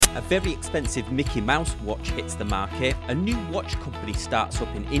A very expensive Mickey Mouse watch hits the market. A new watch company starts up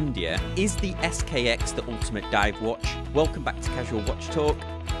in India. Is the SKX the ultimate dive watch? Welcome back to Casual Watch Talk.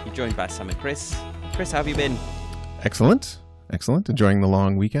 You're joined by Sam and Chris. Chris, how have you been? Excellent. Enjoying the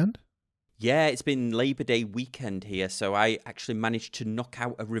long weekend? Yeah, it's been Labor Day weekend here, so I actually managed to knock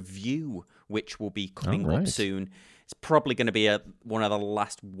out a review, which will be coming up soon. It's probably going to be one of the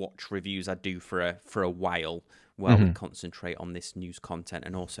last watch reviews I do for a while. While we concentrate on this news content,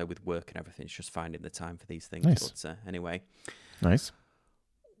 and also with work and everything, it's just finding the time for these things. Nice. But anyway. Nice.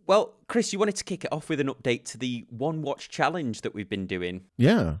 Well, Chris, you wanted to kick it off with an update to the One Watch Challenge that we've been doing.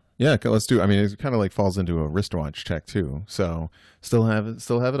 Yeah, let's do it. I mean, it kind of like falls into a wristwatch check too. So still have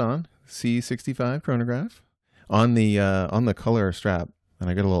it on. C65 chronograph on the color strap, and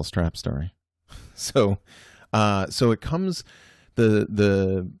I got a little strap story. So it comes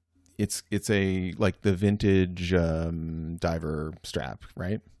It's a like the vintage diver strap,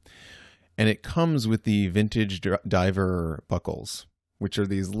 right? And it comes with the vintage diver buckles, which are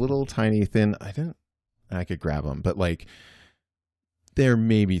these little tiny thin. I could grab them, but like they're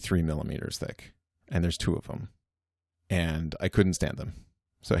maybe 3 millimeters thick, and there's 2 of them, and I couldn't stand them,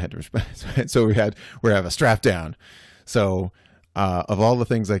 so I had to. So we have a strap down. So of all the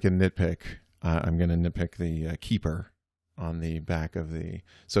things I can nitpick, I'm going to nitpick the keeper on the back of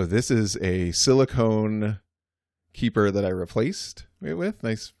so this is a silicone keeper that I replaced it with.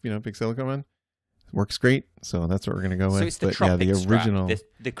 Nice, big silicone one. Works great. So that's what we're going to go with. So it's the Tropic strap, original,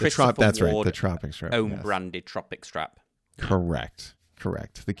 the Christopher Ward, right, the Tropic strap. Own-branded Tropic strap. Correct.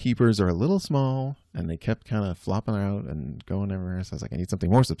 The keepers are a little small, and they kept kind of flopping out and going everywhere. So I was like, I need something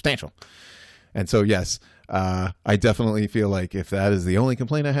more substantial. And so, yes, I definitely feel like if that is the only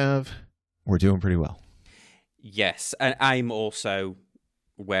complaint I have, we're doing pretty well. Yes, and I'm also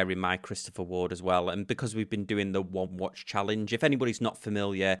wearing my Christopher Ward as well. And because we've been doing the One Watch Challenge, if anybody's not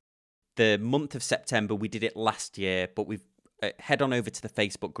familiar, the month of September, we did it last year, but we've head on over to the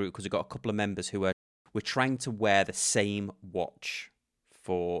Facebook group because we've got a couple of members who we're trying to wear the same watch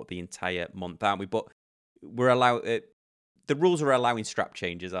for the entire month, aren't we? But the rules are allowing strap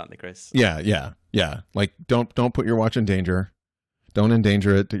changes, aren't they, Chris? Yeah. Like don't put your watch in danger. Don't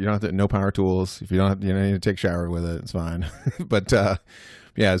endanger it. You don't have to. No power tools. If you don't have, you don't need to take a shower with it. It's fine. But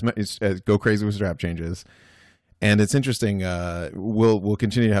go crazy with strap changes. And it's interesting. We'll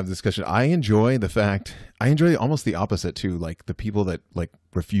continue to have this discussion. I enjoy almost the opposite too. Like the people that like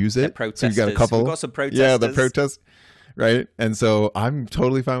refuse it. So you got a couple. We've got some protesters. Yeah, the protest. Right. And so I'm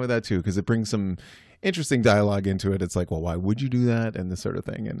totally fine with that too, because it brings some interesting dialogue into it. It's like, well, why would you do that? And this sort of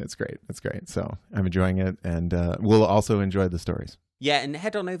thing. And it's great. So I'm enjoying it. And we'll also enjoy the stories. Yeah, and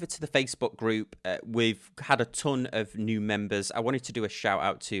head on over to the Facebook group. We've had a ton of new members. I wanted to do a shout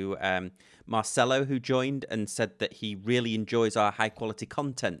out to Marcelo, who joined and said that he really enjoys our high quality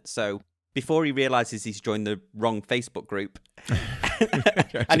content. So before he realizes he's joined the wrong Facebook group,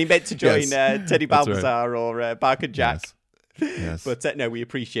 and he meant to join Teddy Balthazar or Barker Jack. Yes. But no, we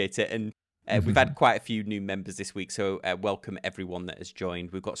appreciate it. And we've had quite a few new members this week, so welcome everyone that has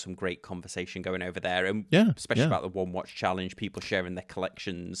joined. We've got some great conversation going over there, and especially about the One Watch Challenge, people sharing their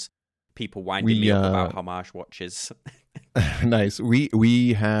collections, people winding me up about homage watches. Nice.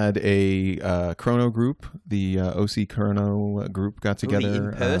 We had a chrono group, the OC Chrono group got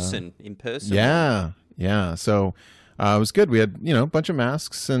together. In person. Yeah. So it was good. We had, a bunch of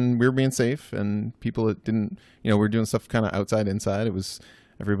masks, and we were being safe, and people that didn't, we were doing stuff kind of outside, inside.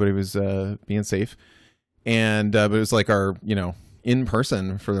 Everybody was being safe, and but it was like our in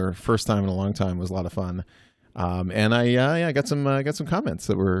person for the first time in a long time was a lot of fun, and I got some comments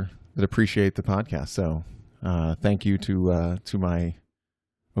that appreciate the podcast. So thank you to my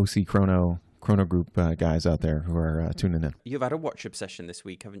OC Chrono group guys out there who are tuning in. You've had a watch obsession this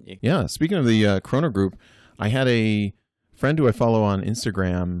week, haven't you? Yeah. Speaking of the Chrono group, I had a friend who I follow on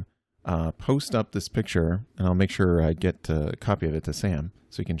Instagram post up this picture, and I'll make sure I get a copy of it to Sam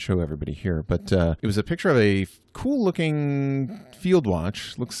so he can show everybody here. But it was a picture of a cool looking field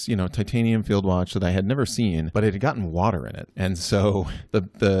watch. Looks, titanium field watch that I had never seen, but it had gotten water in it. And so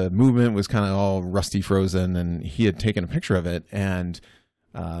the movement was kind of all rusty frozen, and he had taken a picture of it, and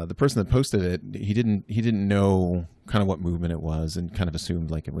the person that posted it, he didn't know kind of what movement it was, and kind of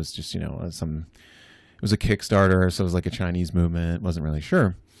assumed like it was just, it was a Kickstarter, so it was like a Chinese movement. Wasn't really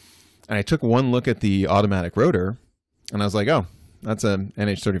sure. And I took one look at the automatic rotor, and I was like, oh, that's an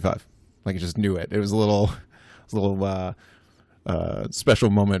NH35. Like I just knew it. It was a little special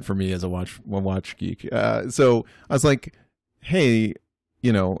moment for me as a watch geek. So I was like, hey,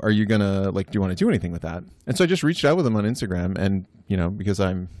 are you gonna do you want to do anything with that? And so I just reached out with him on Instagram, and because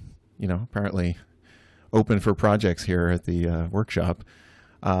I'm apparently open for projects here at the workshop,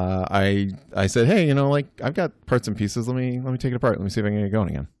 I said, hey, like I've got parts and pieces. Let me take it apart. Let me see if I can get it going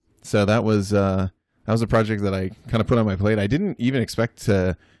again. So that was a project that I kind of put on my plate. I didn't even expect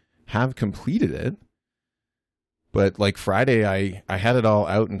to have completed it, but like Friday, I had it all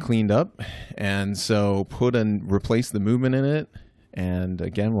out and cleaned up, and so replaced the movement in it. And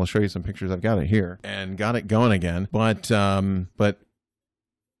again, we'll show you some pictures. I've got it here and got it going again. But I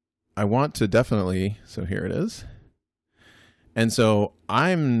want to definitely. So here it is. And so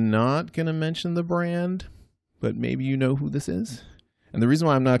I'm not going to mention the brand, but maybe you know who this is. And the reason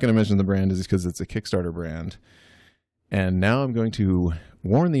why I'm not going to mention the brand is because it's a Kickstarter brand. And now I'm going to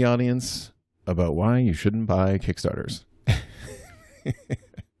warn the audience about why you shouldn't buy Kickstarters.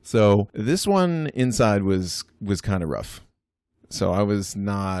 So this one inside was kind of rough. So I was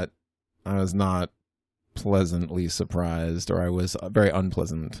not pleasantly surprised, or I was very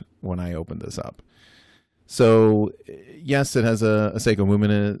unpleasant when I opened this up. So yes, it has a Seiko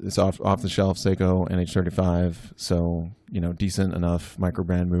movement in it. It's off the shelf Seiko NH35. So, decent enough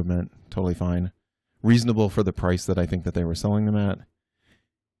microbrand movement. Totally fine. Reasonable for the price that I think that they were selling them at.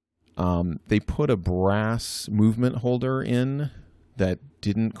 They put a brass movement holder in that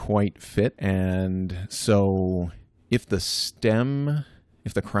didn't quite fit. And so if the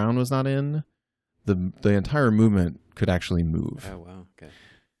crown was not in, the entire movement could actually move. Oh, wow. Okay.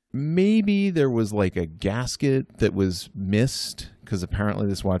 Maybe there was like a gasket that was missed, because apparently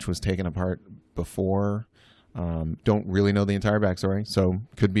this watch was taken apart before. Don't really know the entire backstory, so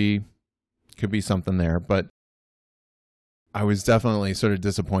could be something there. But I was definitely sort of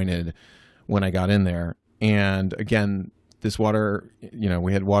disappointed when I got in there. And again, this water,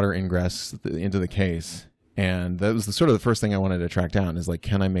 we had water ingress into the case. And that was the first thing I wanted to track down, is like,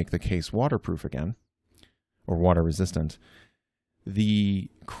 can I make the case waterproof again, or water resistant? The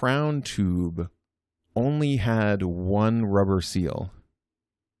crown tube only had one rubber seal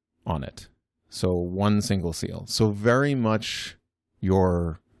on it. So one single seal. So very much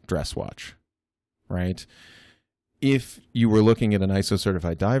your dress watch, right? If you were looking at an ISO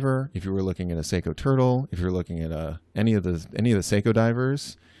certified diver, if you were looking at a Seiko Turtle, if you're looking at any of the Seiko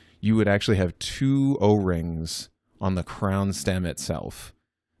divers, you would actually have two O-rings on the crown stem itself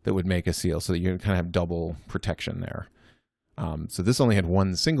that would make a seal, so that you kind of have double protection there. So this only had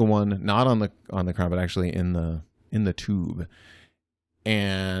one single one, not on the crown, but actually in the tube.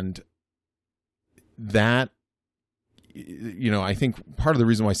 And that, I think part of the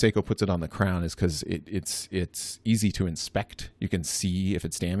reason why Seiko puts it on the crown is because it's easy to inspect. You can see if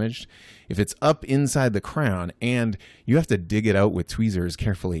it's damaged. If it's up inside the crown, and you have to dig it out with tweezers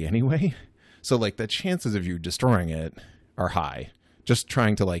carefully anyway, so like the chances of you destroying it are high, just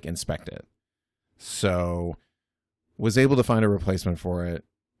trying to like inspect it. So was able to find a replacement for it.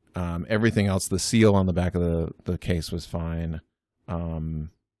 Everything else, the seal on the back of the case was fine.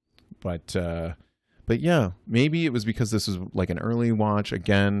 But yeah, maybe it was because this was like an early watch,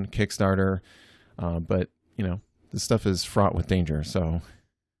 again, Kickstarter. But this stuff is fraught with danger. So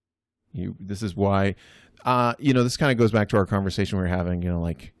this is why, this kind of goes back to our conversation we were having,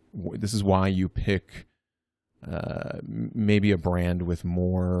 this is why you pick maybe a brand with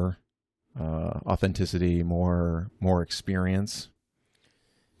more authenticity, more experience,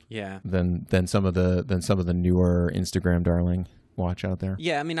 than some of the newer Instagram darling watch out there.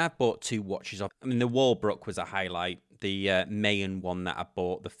 Yeah, I mean, I've bought two watches off. I mean, the Walbrook was a highlight. The Mayan one that I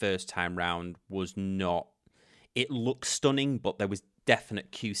bought the first time round was not. It looked stunning, but there was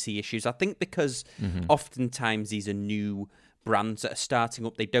definite QC issues. I think because oftentimes these are new brands that are starting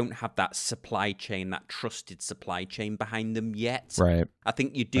up, they don't have that supply chain, that trusted supply chain behind them yet. Right. I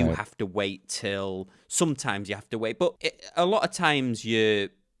think you do have to wait till. Sometimes you have to wait, but a lot of times you're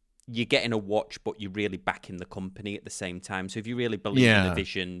getting a watch, but you're really backing the company at the same time. So if you really believe in the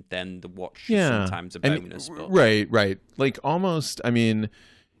vision, then the watch is sometimes a bonus. Right. Like almost, I mean,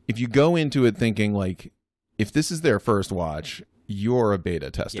 if you go into it thinking like, if this is their first watch, you're a beta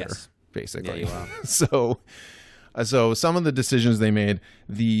tester, basically. Yeah, you are. So some of the decisions they made,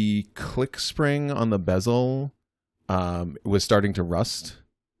 the click spring on the bezel was starting to rust.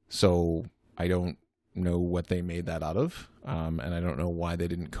 So I don't know what they made that out of. And I don't know why they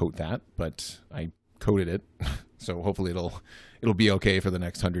didn't coat that, but I coated it. So hopefully it'll be okay for the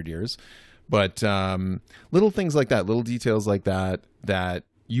next 100 years. But little things like that, little details like that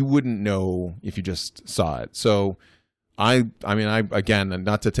you wouldn't know if you just saw it. So I mean, again,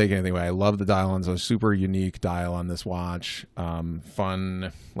 not to take anything away, I love the dial on. So super unique dial on this watch.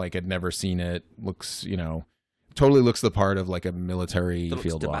 Fun, like I'd never seen it. Looks, totally looks the part of like a military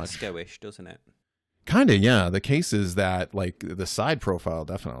field watch. Tabasco-ish, doesn't it? Kind of, yeah. The case is that, like, the side profile,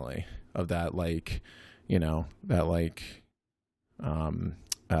 definitely, of that, like,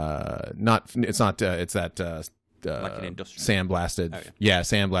 it's that Like an industrial. sandblasted,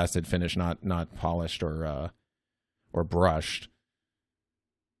 sandblasted finish, not polished or brushed.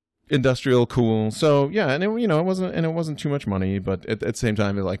 Industrial, cool. So yeah, and it wasn't too much money, but at the same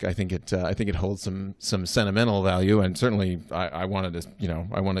time, I think it holds some sentimental value, and certainly I wanted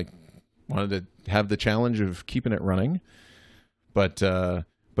to have the challenge of keeping it running, but I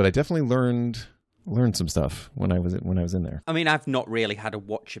definitely learned some stuff when I was in there. I mean, I've not really had a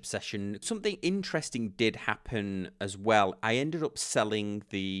watch obsession. Something interesting did happen as well. I ended up selling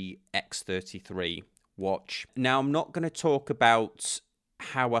the X33 watch. Now, I'm not going to talk about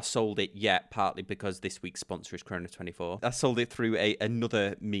how I sold it yet, partly because this week's sponsor is Chrono24. I sold it through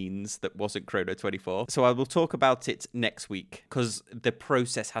another means that wasn't Chrono24. So I will talk about it next week, because the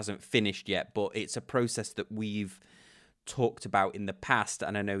process hasn't finished yet, but it's a process that we've talked about in the past,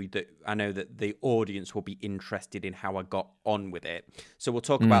 and I know that the audience will be interested in how I got on with it. So we'll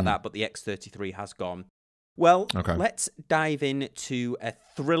talk about that, but the X33 has gone. Well, Let's dive into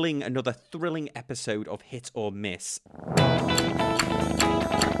another thrilling episode of Hit or Miss.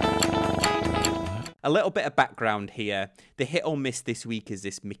 A little bit of background here. The hit or miss this week is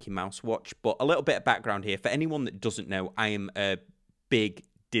this Mickey Mouse watch, but a little bit of background here. For anyone that doesn't know, I am a big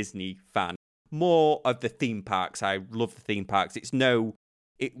Disney fan. More of the theme parks. I love the theme parks. It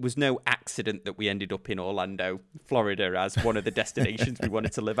was no accident that we ended up in Orlando, Florida, as one of the destinations we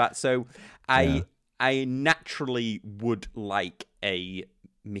wanted to live at. So I naturally would like a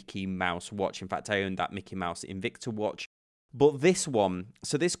Mickey Mouse watch. In fact, I own that Mickey Mouse Invicta watch. But this one,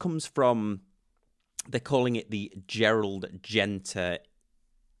 so this comes from, they're calling it the Gerald Genta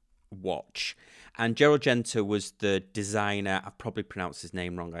watch. And Gerald Genta was the designer, I've probably pronounced his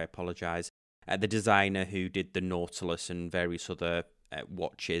name wrong, I apologize, the designer who did the Nautilus and various other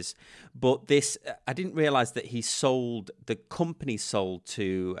watches. But this, I didn't realize that the company sold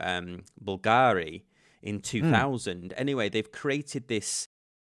to Bulgari in 2000. Anyway, they've created this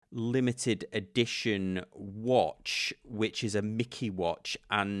limited edition watch, which is a Mickey watch,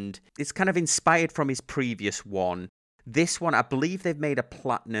 and it's kind of inspired from his previous one. This one, I believe they've made a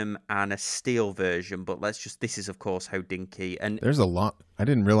platinum and a steel version, but this is of course Hodinkee. And there's a lot. I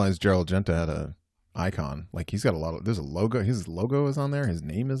didn't realize Gerald Genta had a icon. Like, he's got a lot of, there's a logo. His logo is on there. His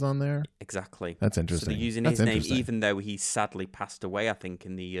name is on there. Exactly. That's interesting. So they're using his name, even though he sadly passed away, I think,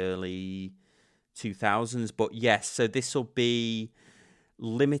 in the early 2000s. But yes, so this will be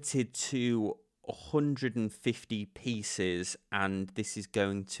limited to 150 pieces, and this is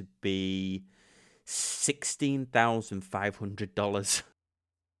going to be $16,500.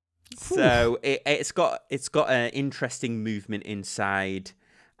 So it's got an interesting movement inside,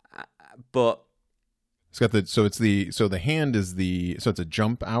 but it's got the hand is so it's a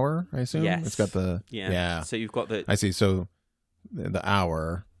jump hour, I assume. Yes. It's got the So you've got the, I see. So the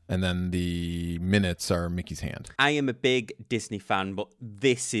hour, and then the minutes are Mickey's hand. I am a big Disney fan, but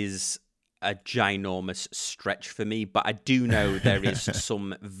this is a ginormous stretch for me. But I do know there is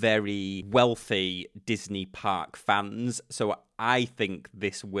some very wealthy Disney park fans, so I think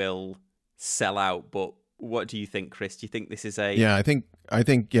this will sell out. But what do you think, Chris? Do you think this is a... Yeah, I think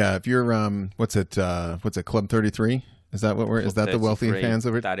if you're what's it Club 33? Is that what is that the wealthy fans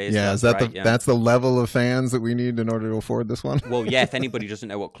of it? That is. Yeah, that's the level of fans that we need in order to afford this one? Well, yeah, if anybody doesn't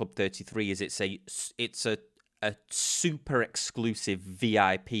know what Club 33 is, it's a super exclusive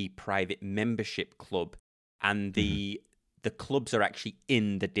VIP private membership club, and the clubs are actually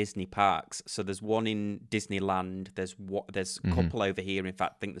in the Disney parks. So there's one in Disneyland, there's a couple over here. In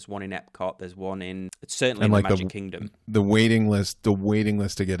fact, I think there's one in Epcot, there's one in certainly in the Magic Kingdom. The waiting list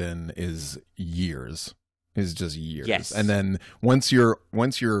to get in is years. Is just years. Yes. And then once you're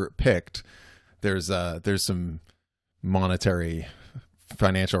picked, there's some monetary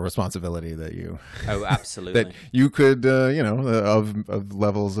financial responsibility that you absolutely that you could of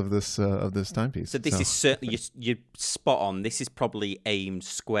levels of this timepiece. So this is certainly you're spot on. This is probably aimed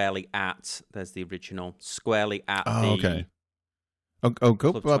squarely at, there's the original, squarely at okay. Go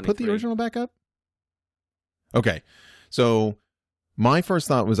put the original back up. Okay. So my first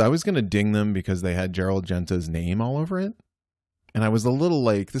thought was I was going to ding them because they had Gerald Genta's name all over it. And I was a little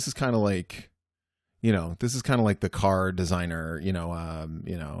like, this is kind of like the car designer,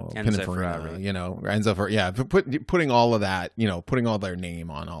 Pininfarina, Enzo, putting all of that, putting all their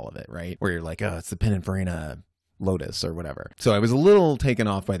name on all of it, right? Where you're like, oh, it's the Pininfarina Lotus or whatever. So I was a little taken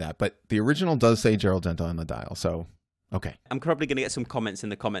off by that, but the original does say Gerald Genta on the dial. So, okay. I'm probably going to get some comments in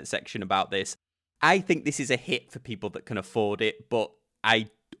the comment section about this. I think this is a hit for people that can afford it, but I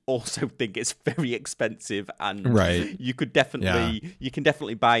also think it's very expensive, and Right. you can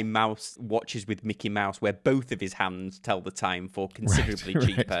definitely buy mouse watches with Mickey Mouse where both of his hands tell the time for considerably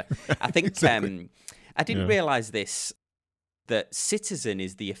cheaper. I think exactly. I didn't realize this, that Citizen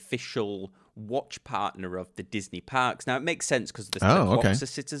is the official watch partner of the Disney parks. Now, it makes sense because the clocks are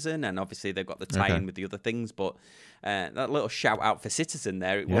Citizen, and obviously they've got the tie-in with the other things, but that little shout-out for Citizen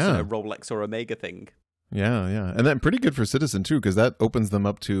there, it wasn't a Rolex or Omega thing. Yeah, yeah. And then pretty good for Citizen, too, because that opens them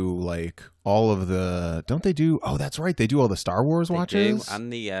up to, like, all of the... Don't they do... Oh, that's right. They do all the Star Wars watches? Do,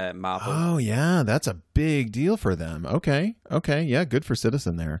 and the Marvel. Oh, yeah. That's a big deal for them. Okay. Yeah, good for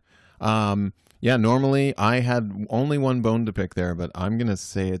Citizen there. Yeah, normally I had only one bone to pick there, but I'm going to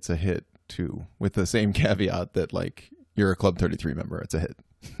say it's a hit, too, with the same caveat that, like, you're a Club 33 member. It's a hit.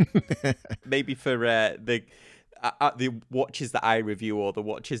 Maybe for the watches that I review or the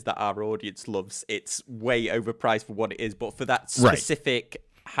watches that our audience loves, it's way overpriced for what it is. But for that specific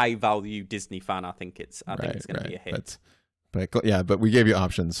high value Disney fan, I think it's going to be a hit. But we gave you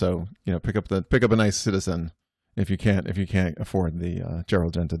options, so pick up a nice Citizen if you can't afford the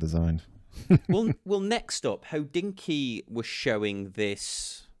Gerald Genta design. well, next up, Hodinkee was showing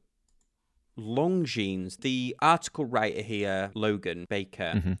this Longines. The article writer here, Logan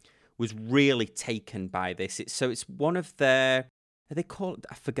Baker, was really taken by this. It's one of their, they call it,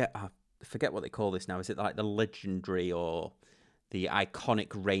 I forget what they call this now. Is it like the legendary or the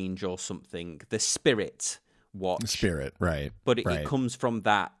iconic range or something? The Spirit watch. Spirit, right. But it comes from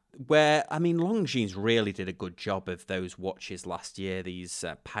that, where, I mean, Longines really did a good job of those watches last year, these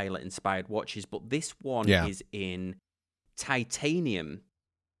pilot-inspired watches. But this one is in titanium.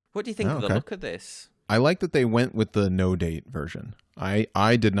 What do you think of the look of this? I like that they went with the no date version.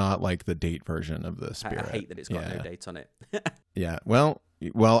 I did not like the date version of the Spirit. I hate that it's got no date on it. Yeah. Well,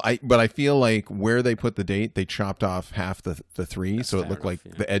 I feel like where they put the date, they chopped off half the three, that's so it looked like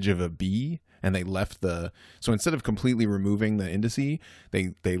the edge of a B, and they left so instead of completely removing the indice,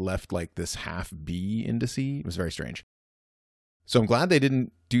 they left like this half B indice. It was very strange. So I'm glad they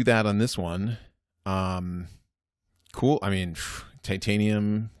didn't do that on this one. Cool. I mean,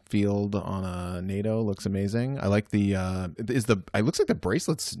 titanium field on a NATO looks amazing. I like it looks like the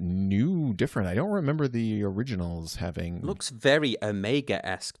bracelet's new, different. I don't remember the originals having. Looks very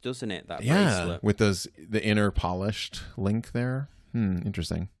Omega-esque, doesn't it? That bracelet with the inner polished link there.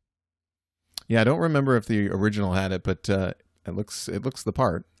 Interesting. Yeah, I don't remember if the original had it, but it looks the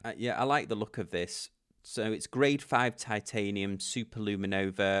part. I like the look of this. So it's grade 5 titanium, super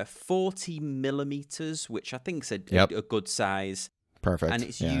luminova, 40 millimeters, which I think is a good size. Perfect. And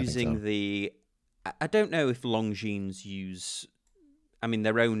it's using the... I don't know if Longines use... I mean,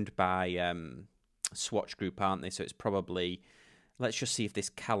 they're owned by Swatch Group, aren't they? So it's probably... Let's just see if this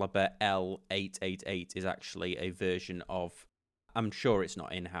Caliber L888 is actually a version of... I'm sure it's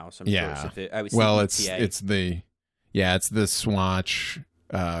not in-house. I'm sure it's it's the Swatch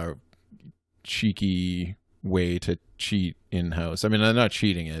cheeky way to cheat in-house. I mean, I'm not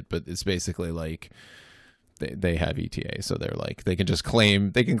cheating it, but it's basically like... They have ETA, so they're like they can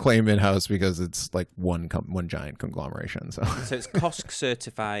claim in-house because it's like one giant conglomeration. So it's COSC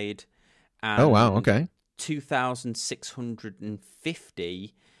certified. And oh wow, okay.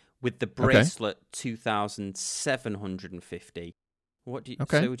 2,650 with the bracelet 2,750. What do you?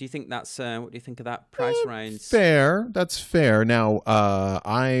 Okay. So do you think that's? What do you think of that price range? Fair. That's fair. Now,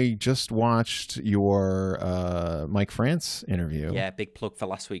 I just watched your Mike France interview. Yeah, big plug for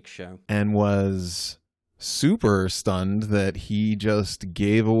last week's show. And was super stunned that he just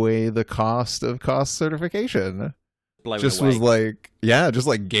gave away the cost of COSC certification. Was like, just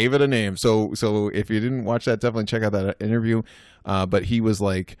like gave it a name. So if you didn't watch that, definitely check out that interview. But he was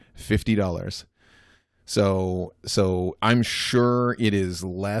like $50. So I'm sure it is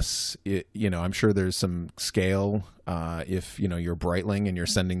less. I'm sure there's some scale. If you're Breitling and you're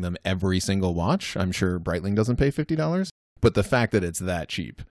sending them every single watch, I'm sure Breitling doesn't pay $50. But the fact that it's that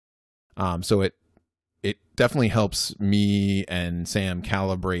cheap, so it definitely helps me and Sam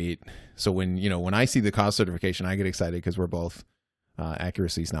calibrate. So when I see the COSC certification, I get excited because we're both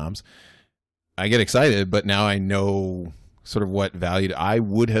accuracy snobs. I get excited, but now I know sort of what value I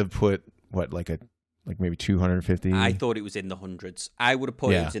would have put. Like maybe 250. I thought it was in the hundreds. I would have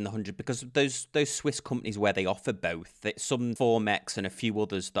put it was in the 100 because those Swiss companies where they offer both. Some Formex and a few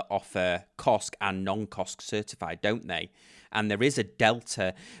others that offer COSC and non-COSC certified, don't they? And there is a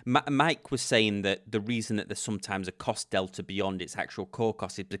delta. Mike was saying that the reason that there's sometimes a cost delta beyond its actual core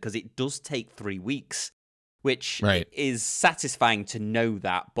cost is because it does take 3 weeks, which is satisfying to know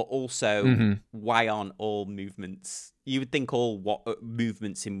that. But also, why aren't all movements? You would think all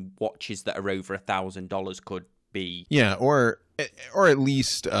movements in watches that are over $1,000 could be. Yeah, or or at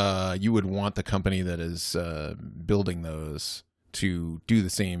least you would want the company that is building those to do the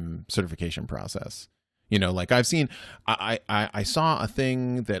same certification process. You know, like I've seen, I saw a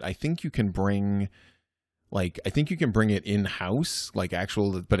thing that I think you can bring, like, I think you can bring it in-house, like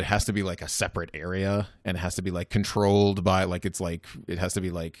actual, but it has to be like a separate area, and it has to be like controlled by, like, it's like, it has to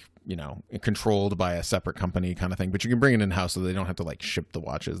be like, you know, controlled by a separate company kind of thing, but you can bring it in-house so they don't have to like ship the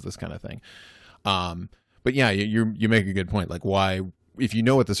watches, this kind of thing. But yeah, you make a good point. Like, why, if you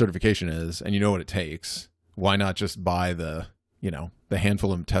know what the certification is and you know what it takes, why not just buy the, you know, the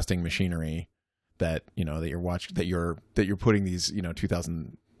handful of testing machinery that, you know, that you're putting these, you know,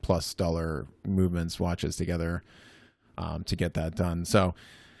 $2,000+ movements watches together to get that done. So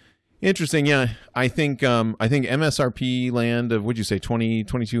interesting. Yeah, I think MSRP land of, would you say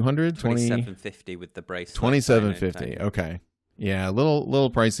 2200, 2750 with the bracelet. 2750. Okay. Yeah, a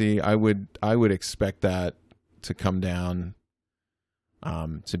little pricey. I would expect that to come down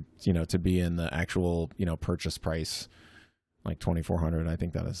to be in the actual, you know, purchase price, like 2,400. I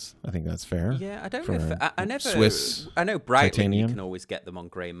think that's fair. Yeah, I don't know if I never Swiss. I know Breitling titanium. you can always get them on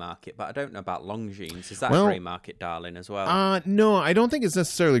grey market, but I don't know about Longines. Is that Well, grey market darling as well? No, I don't think it's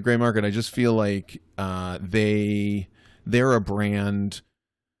necessarily gray market. I just feel like they're a brand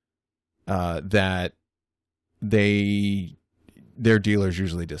that their dealers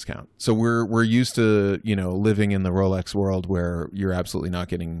usually discount. So we're used to, you know, living in the Rolex world where you're absolutely not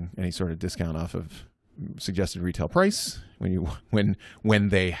getting any sort of discount off of suggested retail price when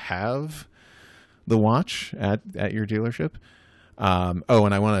they have the watch at your dealership. And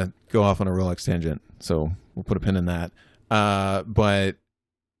I want to go off on a Rolex tangent, so we'll put a pin in that. But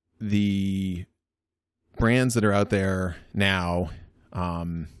the brands that are out there now,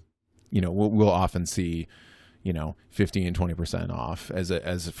 you know, we'll often see, you know, 15 and 20% off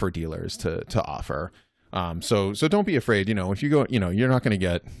as for dealers to offer. So don't be afraid, you know, if you go, you know, you're not going to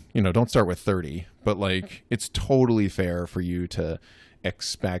get, you know, don't start with 30, but like, it's totally fair for you to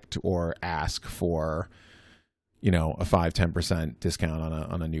expect or ask for, you know, a 5-10% discount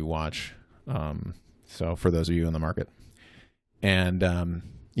on a new watch. So for those of you in the market. And,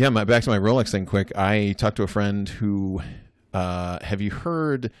 back to my Rolex thing quick. I talked to a friend who, have you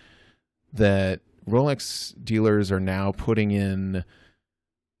heard that Rolex dealers are now putting in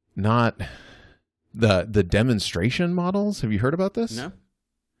not the demonstration models? Have you heard about this? No.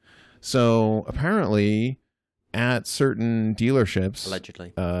 So apparently at certain dealerships,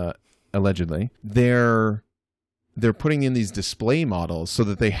 allegedly, they're putting in these display models so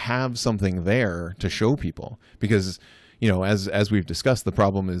that they have something there to show people, because, you know, as we've discussed, the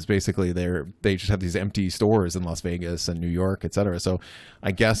problem is basically they just have these empty stores in Las Vegas and New York, etc. So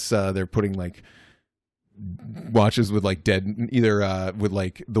I guess they're putting like watches with like with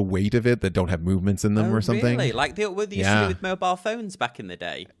like the weight of it that don't have movements in them or something. Really? Like they used to do with mobile phones back in the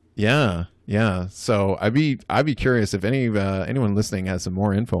day. Yeah. So I'd be curious if anyone listening has some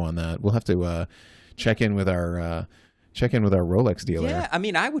more info on that. We'll have to check in with our Rolex dealer. Yeah, I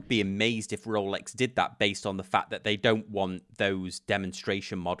mean, I would be amazed if Rolex did that based on the fact that they don't want those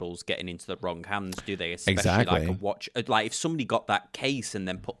demonstration models getting into the wrong hands, do they? Especially exactly. Like a watch, like if somebody got that case and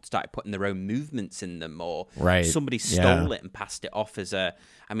then started putting their own movements in them, or somebody stole it and passed it off as a.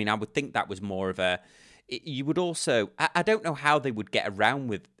 I mean, I would think that was more of a. You would also. I don't know how they would get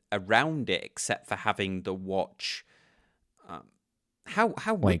around it except for having the watch. How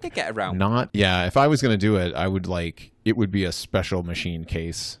would they get around? If I was going to do it, I would it would be a special machine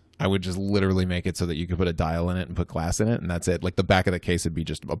case. I would just literally make it so that you could put a dial in it and put glass in it, and that's it. Like the back of the case would be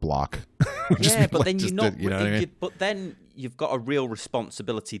just a block. Yeah, but then you know what I mean? But then you've got a real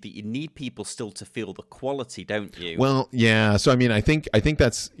responsibility that you need people still to feel the quality, don't you? Well, yeah. So I mean, I think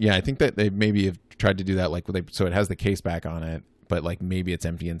that they maybe have tried to do that, so it has the case back on it, but like maybe it's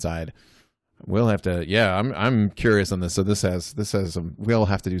empty inside. We'll have to. Yeah, I'm curious on this. So this has some. We'll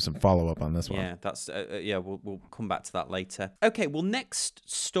have to do some follow up on this one. Yeah, that's We'll come back to that later. Okay. Well, next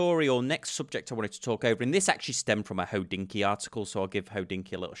story or next subject I wanted to talk over, and this actually stemmed from a Hodinkee article, so I'll give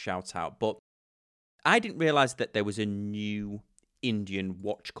Hodinkee a little shout out. But I didn't realize that there was a new Indian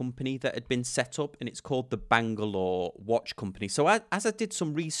watch company that had been set up, and it's called the Bangalore Watch Company. So as I did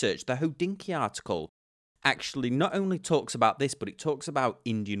some research, the Hodinkee article actually not only talks about this, but it talks about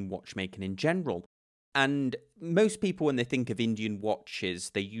Indian watchmaking in general. And most people, when they think of Indian watches,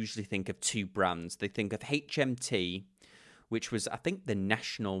 they usually think of two brands. They think of HMT, which was, I think, a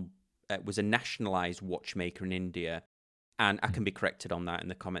nationalized watchmaker in India. And I can be corrected on that in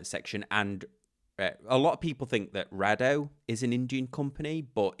the comment section. And a lot of people think that Rado is an Indian company,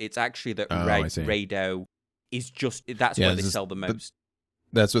 but it's actually that Rado is just, that's where they sell the most.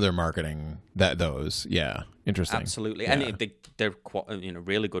 That's what they're marketing. Those, yeah, interesting. Absolutely, Yeah. and they're quite,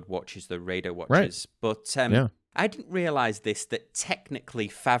 really good watches, the Rado watches. Right. But Yeah. I didn't realize that technically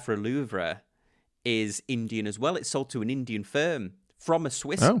Favre Louvre is Indian as well. It's sold to an Indian firm from a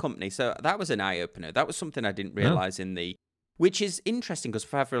Swiss company, so that was an eye opener. That was something I didn't realize which is interesting because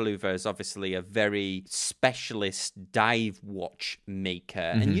Favre Louvre is obviously a very specialist dive watch maker,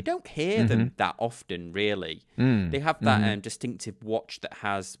 and you don't hear them that often, really. They have that distinctive watch that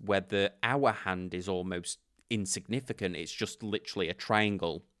has where the hour hand is almost insignificant. It's just literally a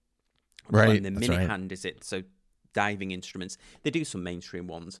triangle. Right. And the minute hand is it. So diving instruments. They do some mainstream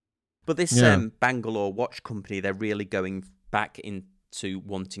ones. But this Bangalore watch company, they're really going back into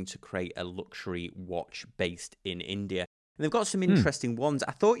wanting to create a luxury watch based in India. And they've got some interesting ones.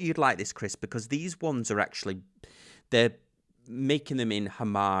 I thought you'd like this, Chris, because these ones are actually, they're making them in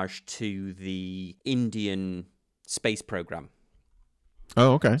homage to the Indian space program.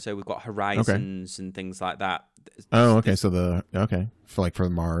 Oh, okay. So we've got Horizons and things like that. Oh, okay. So for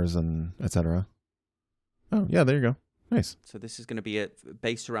Mars and etc. Oh, yeah. There you go. Nice. So this is going to be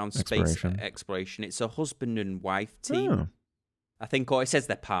based around space exploration. It's a husband and wife team. Oh. I think, or it says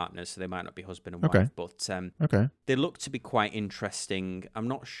they're partners, so they might not be husband and wife, but they look to be quite interesting. I'm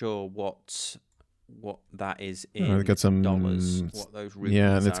not sure what that is in got some dollars. What those rupees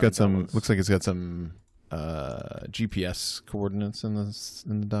and it's got some. dollars. Looks like it's got some GPS coordinates in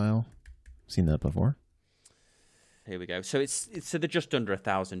the dial. Seen that before. Here we go. So so they're just under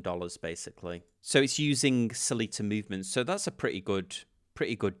 $1,000 basically. So it's using Sellita movements. So that's a pretty good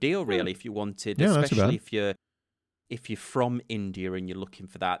deal, really, if you wanted, especially if you're from India and you're looking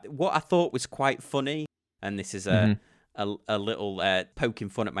for that. What I thought was quite funny, and this is a little poking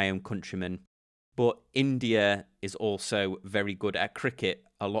fun at my own countrymen, but India is also very good at cricket,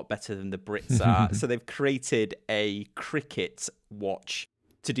 a lot better than the Brits are. So they've created a cricket watch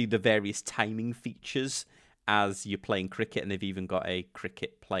to do the various timing features as you're playing cricket, and they've even got a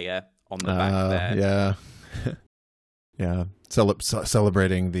cricket player on the back there. Yeah.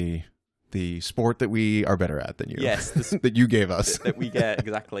 Celebrating the sport that we are better at than you. Yes, that you gave us. that we get,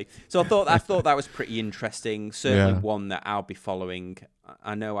 exactly. So I thought that was pretty interesting. Certainly one that I'll be following.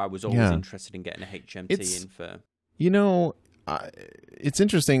 I know I was always interested in getting a HMT in for. It's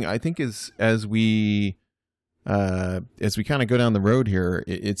interesting. I think as we kind of go down the road here,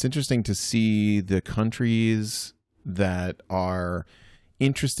 it's interesting to see the countries that are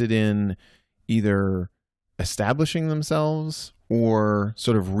interested in either establishing themselves or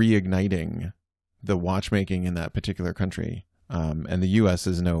sort of reigniting the watchmaking in that particular country. And the U.S.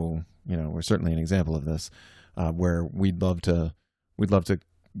 is we're certainly an example of this, where we'd love to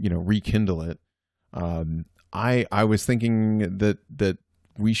rekindle it. I was thinking that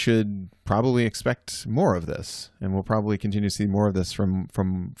we should probably expect more of this, and we'll probably continue to see more of this from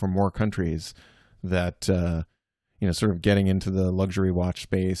more countries that sort of getting into the luxury watch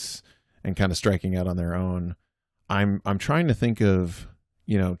space and kind of striking out on their own. I'm trying to think of,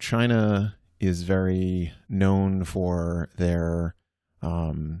 China is very known for their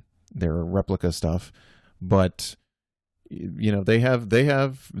replica stuff, but they have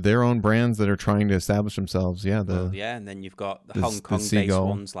their own brands that are trying to establish themselves. Yeah, and then you've got the Hong Kong-based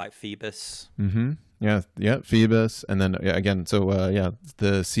ones like Phoebus. Mm-hmm. Yeah, Phoebus, and then again,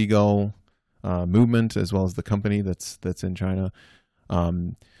 the Seagull movement as well as the company that's in China.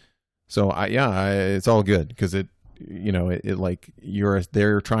 It's all good because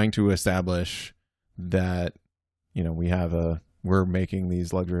they're trying to establish that we're making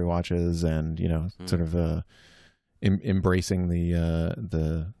these luxury watches and sort of embracing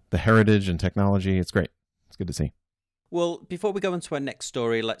the heritage and technology. It's great. It's good to see. Well, before we go on to our next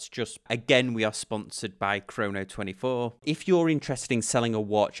story, we are sponsored by Chrono24. If you're interested in selling a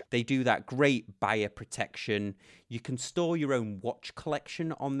watch, they do that great buyer protection. You can store your own watch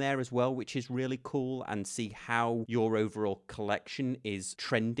collection on there as well, which is really cool, and see how your overall collection is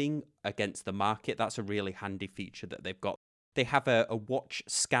trending against the market. That's a really handy feature that they've got. They have a watch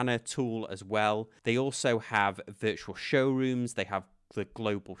scanner tool as well. They also have virtual showrooms. They have the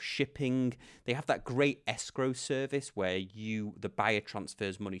global shipping. They have that great escrow service where the buyer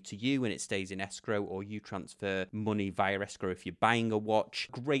transfers money to you and it stays in escrow, or you transfer money via escrow if you're buying a watch.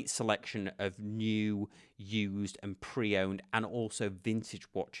 Great selection of new, used and pre-owned, and also vintage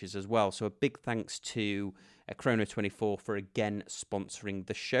watches as well. So a big thanks to Chrono24 for again sponsoring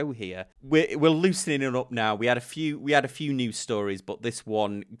the show here. We're loosening it up now. We had a few news stories, but this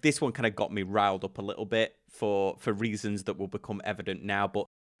one kind of got me riled up a little bit for reasons that will become evident now. But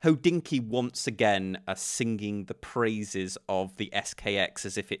Hodinkee once again are singing the praises of the SKX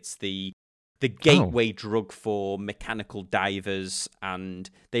as if it's the the gateway drug for mechanical divers, and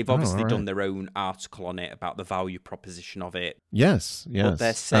they've obviously done their own article on it about the value proposition of it. Yes. But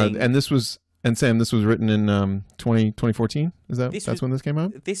they're saying, and Sam, this was written in 2014. Is that's when this came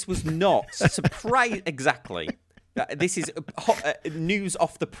out? This was not exactly. This is news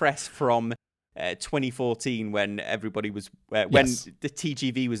off the press from 2014, when everybody was when the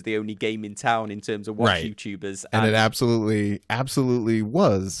TGV was the only game in town in terms of watch YouTubers, and it absolutely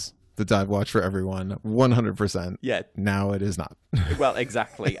was the dive watch for everyone, 100%. Yeah. Now it is not. Well,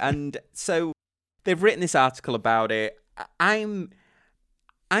 exactly. And so they've written this article about it. I'm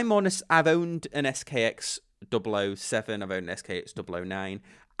honest. I've owned an SKX 007. I've owned an SKX 009.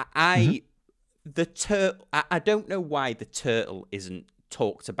 I don't know why the Turtle isn't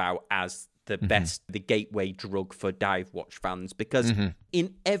talked about as the best, the gateway drug for dive watch fans, because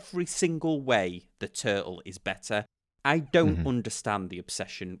in every single way, the Turtle is better. I don't understand the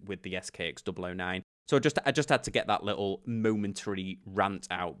obsession with the SKX 009. So I just had to get that little momentary rant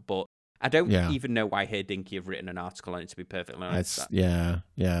out, but I don't even know why Herdinky have written an article on it, to be perfectly honest.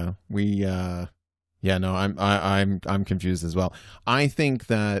 I'm confused as well. I think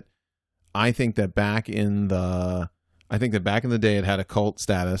that back in the day it had a cult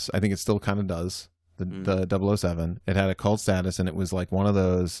status. I think it still kind of does. The 007. It had a cult status, and it was like one of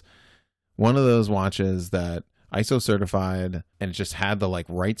those watches that ISO certified, and it just had the like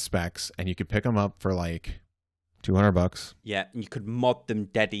right specs, and you could pick them up for like $200. Yeah, and you could mod them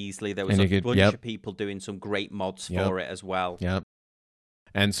dead easily. There was a bunch of people doing some great mods for it as well. Yep.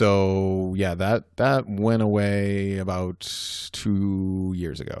 And so that went away about 2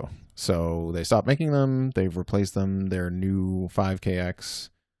 years ago. So they stopped making them. They've replaced them. Their new 5KX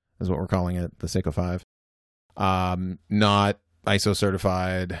is what we're calling it, the Seiko 5. Not ISO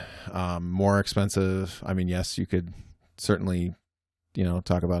certified, more expensive. I mean, yes, you could certainly,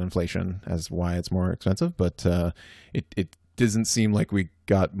 talk about inflation as why it's more expensive, but it doesn't seem like we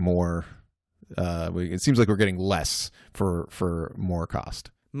got more. It seems like we're getting less for more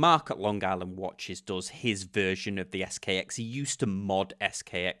cost. Mark at Long Island Watches does his version of the SKX. He used to mod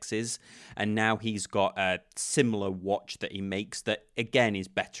SKXs, and now he's got a similar watch that he makes that, again, is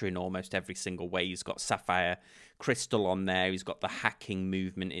better in almost every single way. He's got sapphire crystal on there. He's got the hacking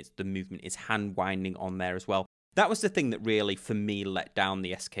movement. The movement is hand winding on there as well. That was the thing that really, for me, let down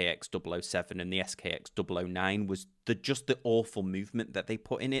the SKX 007 and the SKX 009 was the awful movement that they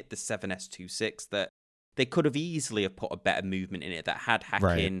put in it, the 7S26, that they could have easily have put a better movement in it that had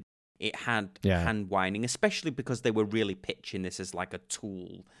hacking, it had hand winding, especially because they were really pitching this as like a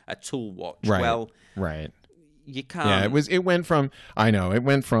tool watch. Right. Well, you can't. Yeah, it went from,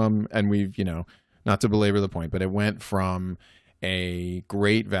 and we've, not to belabor the point, but it went from a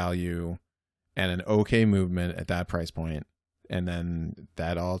great value and an okay movement at that price point, and then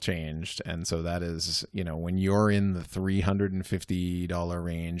that all changed. And so that is, when you're in the $350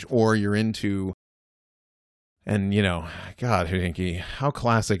 range, or you're into, and God, Herdinky, how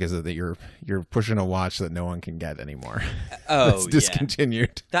classic is it that you're pushing a watch that no one can get anymore? It's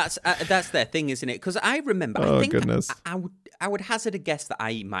discontinued. That's their thing, isn't it? Because I remember, I think goodness. I would hazard a guess that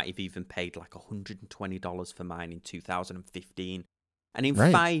I might have even paid like $120 for mine in 2015, and in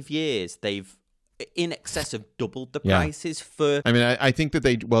 5 years they've in excess of doubled the prices for. I mean, I think that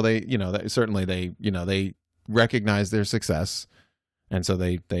they certainly they recognize their success. And so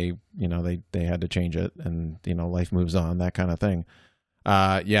they had to change it, and life moves on, that kind of thing.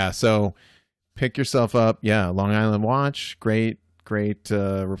 So pick yourself up. Long Island Watch, great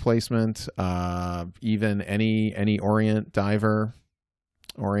replacement. Even any Orient diver,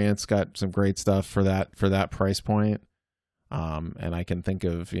 Orient's got some great stuff for that price point. And I can think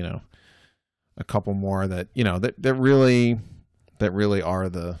of a couple more that that really are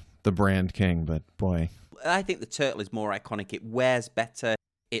the brand king. But boy. I think the Turtle is more iconic. It wears better.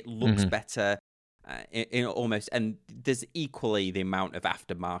 It looks better. Almost, and there's equally the amount of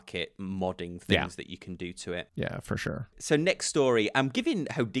aftermarket modding things that you can do to it. Yeah, for sure. So next story, I'm giving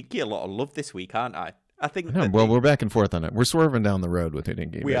Hodinkee a lot of love this week, aren't I? I think. We're back and forth on it. We're swerving down the road with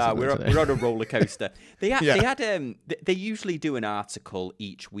Hodinkee. We are. We're on a roller coaster. They usually do an article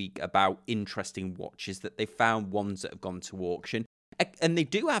each week about interesting watches that they found, ones that have gone to auction. And they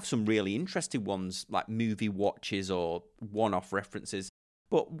do have some really interesting ones, like movie watches or one-off references.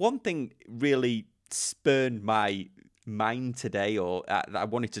 But one thing really spurned my mind today, or I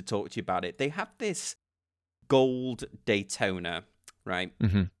wanted to talk to you about it. They have this gold Daytona, right?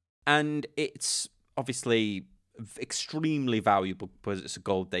 Mm-hmm. And it's obviously extremely valuable because it's a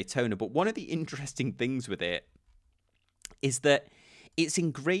gold Daytona. But one of the interesting things with it is that it's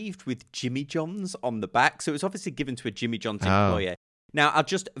engraved with Jimmy John's on the back. So it's obviously given to a Jimmy John's employer. Now, I'll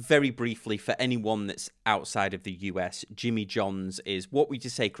just very briefly, for anyone that's outside of the US, Jimmy John's is, what would you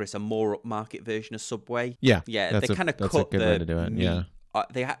say, Chris, a more upmarket version of Subway? Yeah. Yeah, they kind of cut a good the way to do it. meat. Yeah.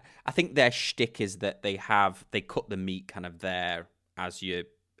 I think their shtick is that they cut the meat kind of there as you're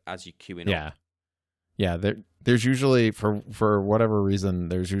queuing up. Yeah. Yeah, there's usually, for whatever reason,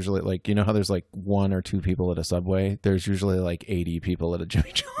 there's usually, like, you know how there's like 1 or 2 people at a Subway? There's usually like 80 people at a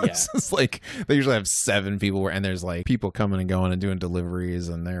Jimmy John's. Yeah. It's like they usually have 7 people, and there's like people coming and going and doing deliveries,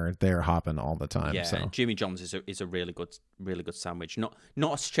 and they're hopping all the time. Yeah, so. Jimmy John's is a really good sandwich. Not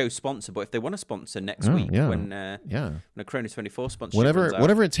a show sponsor, but if they want to sponsor next week, when a Corona 24 sponsor,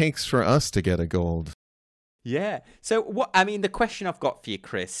 whatever it takes for us to get a gold. Yeah. So the question I've got for you,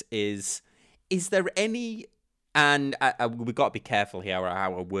 Chris, is there any, and we've got to be careful here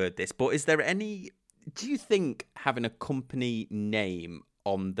how I word this, but is there any, do you think having a company name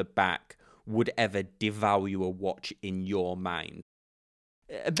on the back would ever devalue a watch in your mind?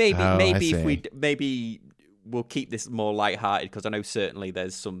 Maybe we'll keep this more lighthearted, because I know certainly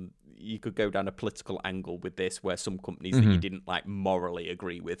you could go down a political angle with this, where some companies that you didn't like morally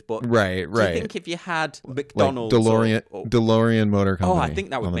agree with. But right. Do you think if you had McDonald's, like DeLorean Motor Company? I think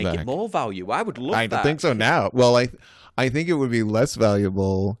that would make it more value. I would love that. I think so now. Well, I think it would be less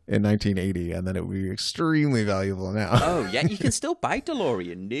valuable in 1980, and then it would be extremely valuable now. Oh yeah, you can still buy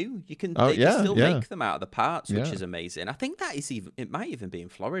DeLorean new. They can still make them out of the parts, which is amazing. I think it might even be in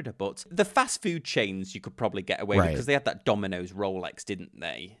Florida. But the fast food chains you could probably get away with, because they had that Domino's Rolex, didn't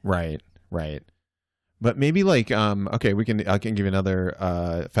they? Right. But maybe like okay, I can give you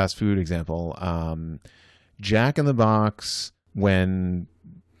another fast food example. Jack in the Box,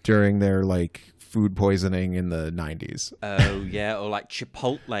 during their like food poisoning in the 90s. Oh yeah, or like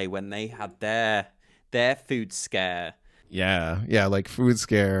Chipotle when they had their food scare. Yeah, like food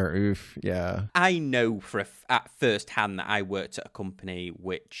scare. Oof, yeah. I know at first hand that I worked at a company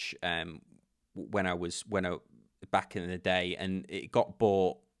which when I back in the day, and it got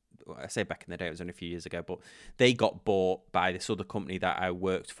bought. I say back in the day, it was only a few years ago, but they got bought by this other company that I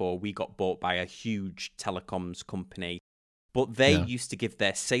worked for. We got bought by a huge telecoms company. But they used to give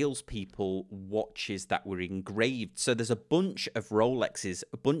their salespeople watches that were engraved. So there's a bunch of Rolex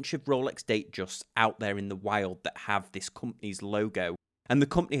Datejusts out there in the wild that have this company's logo. And the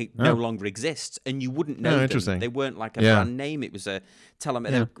company no longer exists, and you wouldn't know them. They weren't like a brand name. It was a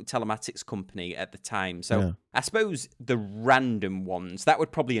telematics company at the time. So I suppose the random ones, that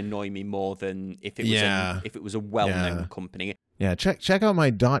would probably annoy me more than if it was a well-known company. Yeah, check out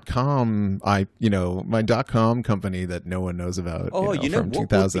my .com. My .com company that no one knows about. Oh, from what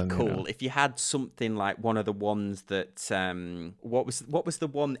 2000, would be cool if you had something like one of the ones that what was the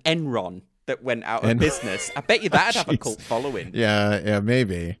one, Enron, that went out of business? I bet you that'd have a cult following. Yeah,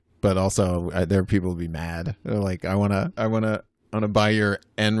 maybe. But also, there are people would be mad. They're like, I wanna buy your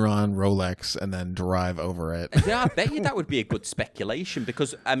Enron Rolex and then drive over it. Yeah, I bet you that would be a good speculation,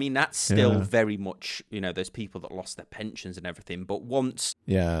 because that's still very much, there's people that lost their pensions and everything. But once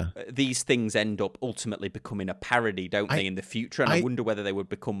these things end up ultimately becoming a parody, don't they, in the future? And I wonder whether they would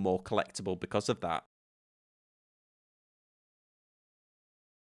become more collectible because of that.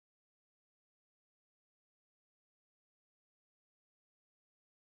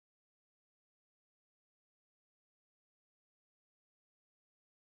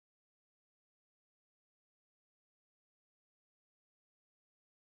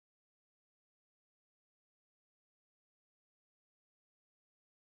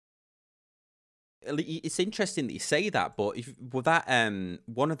 It's interesting that you say that, but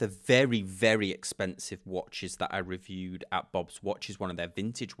one of the very, very expensive watches that I reviewed at Bob's Watch is one of their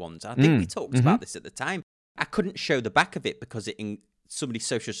vintage ones. I think we talked about this at the time. I couldn't show the back of it because somebody's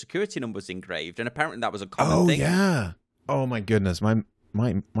social security number was engraved, and apparently that was a common thing. Oh yeah. Oh my goodness, my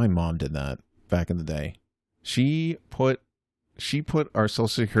mom did that back in the day. She put our social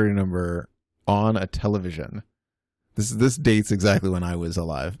security number on a television. This dates exactly when I was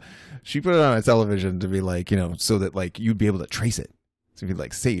alive. She put it on a television to be like, so that like you'd be able to trace it, to be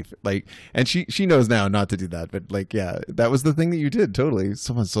like safe. Like, and she knows now not to do that, but like, yeah, that was the thing that you did. Totally,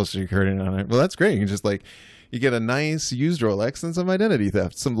 someone's social security on it. Well, that's great. You just like, you get a nice used Rolex and some identity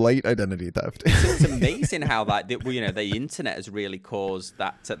theft, some light identity theft. It's amazing how the internet has really caused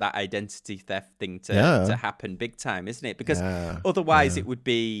that identity theft thing to happen big time, isn't it? Because otherwise it would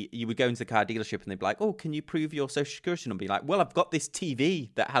be, you would go into the car dealership and they'd be like, oh, can you prove your social security number? Be like, well, I've got this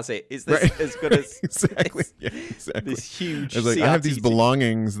TV that has it. Is this as good as exactly? This huge it's like, CRT I have these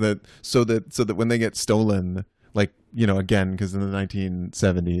belongings so that when they get stolen, like, again, because in the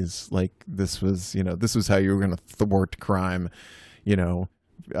 1970s, like this was how you were going to thwart crime,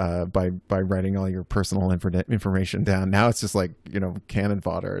 by writing all your personal information down. Now it's just like, cannon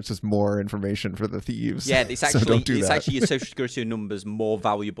fodder. It's just more information for the thieves. Yeah, it's actually so don't do that. actually your social security number's more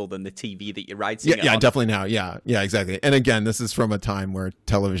valuable than the TV that you're writing. Yeah, definitely now. Yeah, exactly. And again, this is from a time where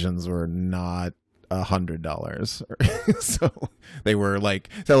televisions were not $100, so they were like,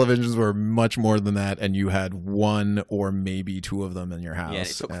 televisions were much more than that, and you had one or maybe two of them in your house. Yeah, it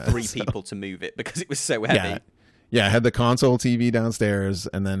took three people to move it because it was so heavy. Yeah, I had the console TV downstairs,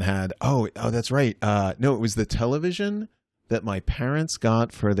 and then had that's right. No, it was the television that my parents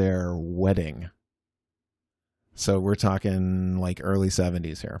got for their wedding. So we're talking like early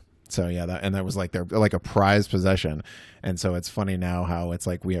 70s here. So yeah, that was like a prized possession. And so it's funny now how it's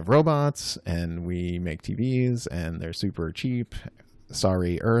like we have robots and we make TVs and they're super cheap.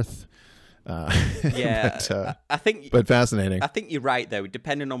 Sorry, Earth. Yeah, but fascinating. I think you're right though.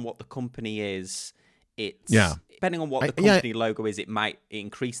 Depending on what the company is, depending on what the company logo is, it might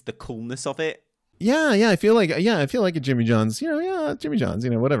increase the coolness of it. Yeah, I feel like a Jimmy John's, Jimmy John's,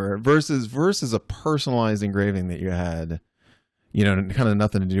 whatever, versus a personalized engraving that you had, kind of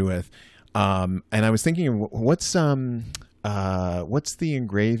nothing to do with. And I was thinking, what's the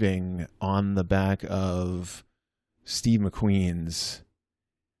engraving on the back of Steve McQueen's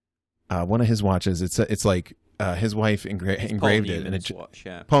one of his watches? It's like his wife engraved it, and it's watch,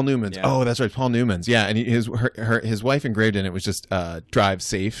 yeah. Paul Newman's. Yeah. Oh, that's right, Paul Newman's. Yeah, and his wife engraved it, and it was just "Drive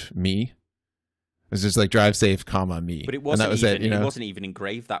safe, me." It was just like "Drive safe, comma me." But it wasn't and that was even. It wasn't even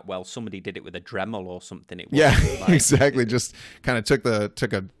engraved that well. Somebody did it with a Dremel or something. Exactly. Just kind of took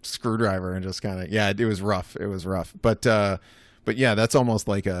a screwdriver and just kind of it was rough. It was rough. But yeah, that's almost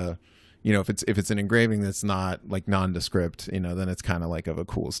like a. If it's an engraving that's not like nondescript, then it's kind of like of a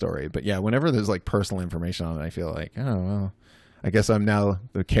cool story. But yeah, whenever there's like personal information on it, I feel like, oh well, I guess I'm now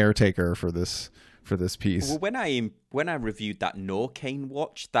the caretaker for this piece. Well, when I reviewed that Norcane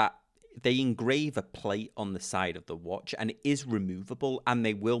watch, that they engrave a plate on the side of the watch, and it is removable, and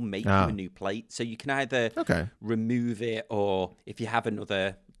they will make you a new plate. So you can either remove it, or if you have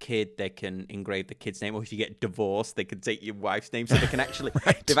another kid, they can engrave the kid's name, or if you get divorced, they can take your wife's name. So they can actually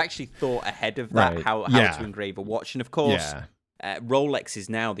they've actually thought ahead of that, how to engrave a watch. And of course, Rolex is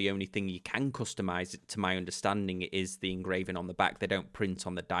now the only thing you can customize. To my understanding, it is the engraving on the back. They don't print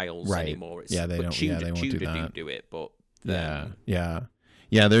on the dials anymore. They don't. Tudor, they won't do that. do it, but yeah.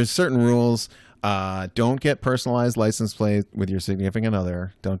 There's certain rules. Don't get personalized license plate with your significant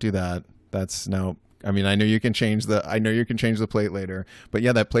other. Don't do that. That's no. I mean, I know you can change the plate later, but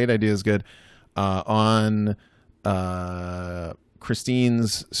yeah, that plate idea is good. On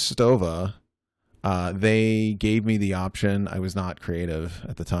Christine's Stova, they gave me the option. I was not creative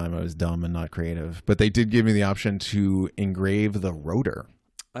at the time. I was dumb and not creative, but they did give me the option to engrave the rotor.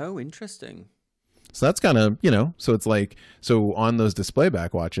 Oh, interesting. So that's kind of, so it's like, on those display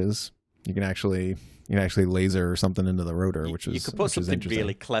back watches, you can actually laser something into the rotor, you could put something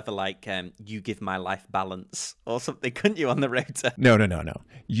really clever like "You give my life balance" or something, couldn't you, on the rotor? No.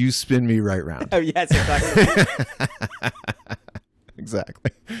 You spin me right round. Oh yes, exactly.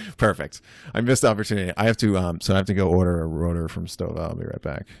 Exactly. Perfect. I missed the opportunity. I have to go order a rotor from Stova. I'll be right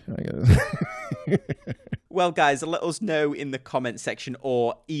back. Well, guys, let us know in the comment section,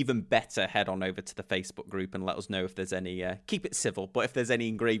 or even better, head on over to the Facebook group and let us know if there's any, keep it civil, but if there's any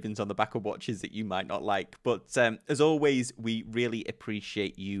engravings on the back of watches that you might not like. But as always, we really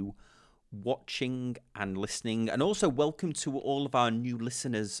appreciate you watching and listening. And also welcome to all of our new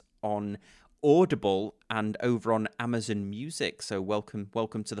listeners on Audible and over on Amazon Music. So welcome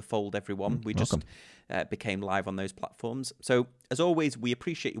to the fold, everyone. We just became live on those platforms. So as always, we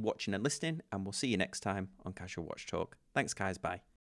appreciate you watching and listening, and we'll see you next time on Casual Watch Talk. Thanks, guys. Bye.